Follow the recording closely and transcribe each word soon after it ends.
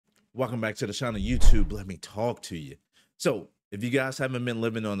Welcome back to the channel, YouTube. Let me talk to you. So, if you guys haven't been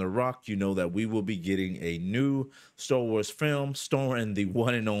living on the rock, you know that we will be getting a new Star Wars film starring the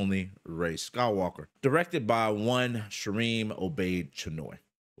one and only Rey Skywalker, directed by one Sharmeen Obaid-Chinoy.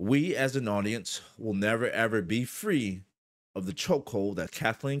 We as an audience will never ever be free of the chokehold that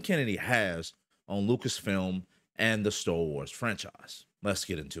Kathleen Kennedy has on Lucasfilm and the Star Wars franchise. Let's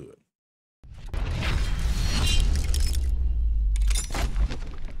get into it.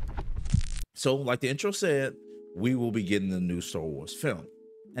 So, like the intro said, we will be getting the new Star Wars film.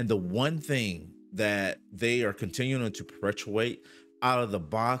 And the one thing that they are continuing to perpetuate out of the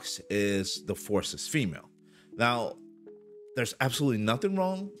box is the Force is female. Now, there's absolutely nothing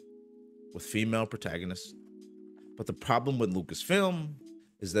wrong with female protagonists, but the problem with Lucasfilm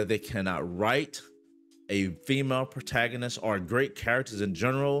is that they cannot write a female protagonist or great characters in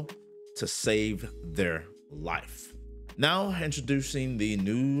general to save their life. Now introducing the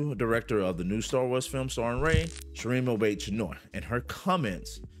new director of the new Star Wars film starring Rey, Sharmeen Obaid-Chinoy, and her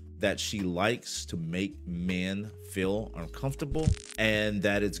comments that she likes to make men feel uncomfortable and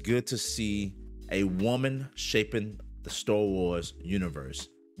that it's good to see a woman shaping the Star Wars universe.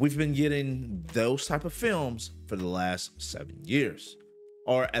 We've been getting those type of films for the last 7 years,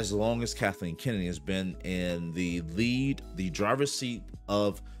 or as long as Kathleen Kennedy has been in the driver's seat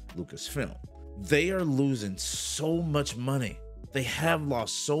of Lucasfilm. They are losing so much money. They have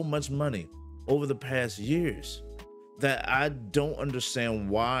lost so much money over the past years that I don't understand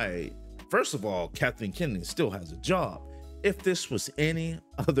why. First of all, Kathleen Kennedy still has a job. If this was any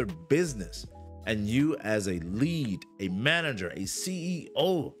other business and you as a lead, a manager, a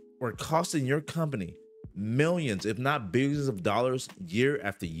CEO were costing your company millions, if not billions of dollars year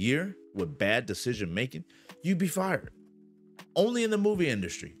after year with bad decision making, you'd be fired. Only in the movie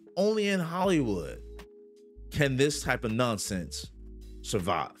industry, only in Hollywood can this type of nonsense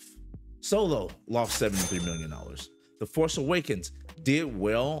survive. Solo lost $73 million. The Force Awakens did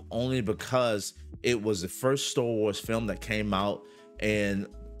well only because it was the first Star Wars film that came out in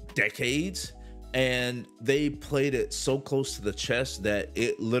decades, and they played it so close to the chest that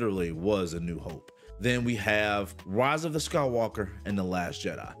it literally was a new hope. Then we have Rise of the Skywalker and The Last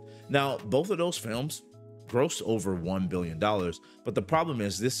Jedi. Now, both of those films grossed over $1 billion, but the problem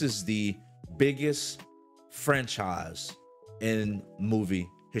is this is the biggest franchise in movie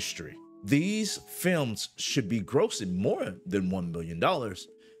history. These films should be grossing more than $1 billion.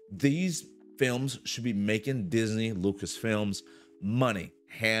 These films should be making Disney, Lucasfilms money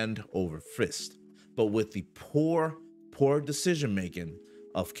hand over fist. But with the poor decision making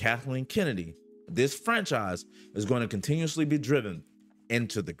of Kathleen Kennedy, this franchise is going to continuously be driven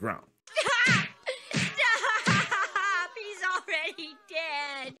into the ground.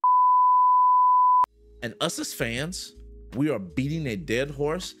 And us as fans, we are beating a dead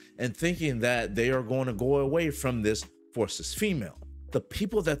horse and thinking that they are going to go away from this Force is female. The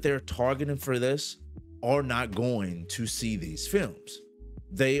people that they're targeting for this are not going to see these films.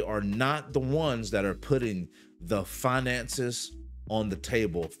 They are not the ones that are putting the finances on the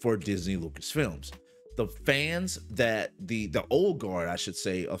table for Disney Lucasfilms. The fans that the old guard, I should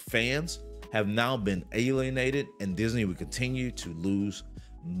say, of fans have now been alienated, and Disney will continue to lose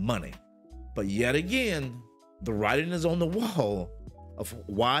money. But yet again, the writing is on the wall of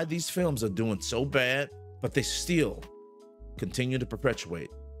why these films are doing so bad, but they still continue to perpetuate,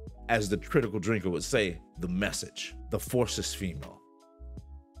 as the critical drinker would say, the message. The Force is female.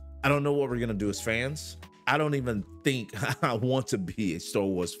 I don't know what we're gonna do as fans. I don't even think I want to be a Star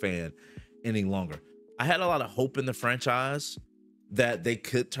Wars fan any longer. I had a lot of hope in the franchise that they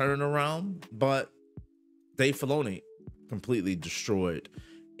could turn it around, but Dave Filoni completely destroyed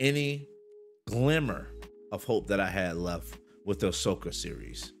any glimmer of hope that I had left with the Ahsoka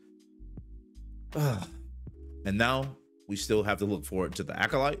series. And now we still have to look forward to the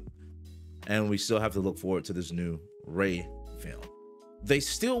Acolyte, and we still have to look forward to this new Rey film. They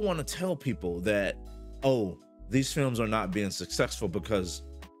still want to tell people that, oh, these films are not being successful because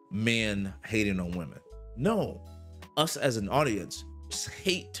men hating on women. No, us as an audience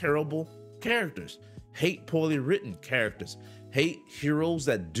hate terrible characters, hate poorly written characters, hate heroes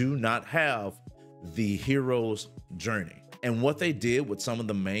that do not have the hero's journey. And what they did with some of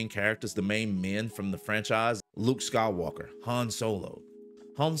the main characters, the main men from the franchise, Luke Skywalker, Han Solo.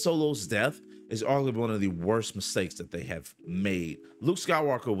 Han Solo's death is arguably one of the worst mistakes that they have made. Luke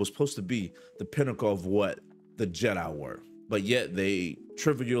Skywalker was supposed to be the pinnacle of what the Jedi were, but yet they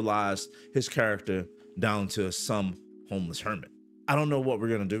trivialized his character down to some homeless hermit. I don't know what we're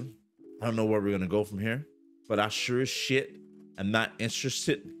gonna do. I don't know where we're gonna go from here, but I sure as shit am not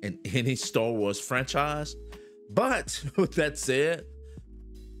interested in any Star Wars franchise. But with that said,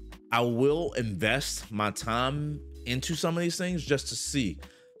 I will invest my time into some of these things just to see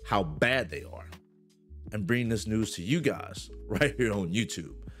how bad they are and bring this news to you guys right here on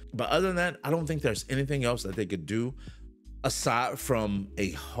YouTube. But other than that, I don't think there's anything else that they could do aside from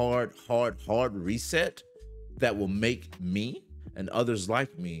a hard reset that will make me and others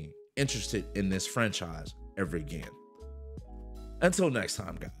like me interested in this franchise ever again. Until next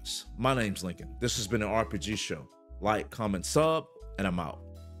time, guys, my name's Lincoln. This has been an RPG show. Like, comment, sub, and I'm out.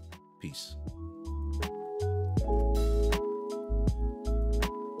 Peace.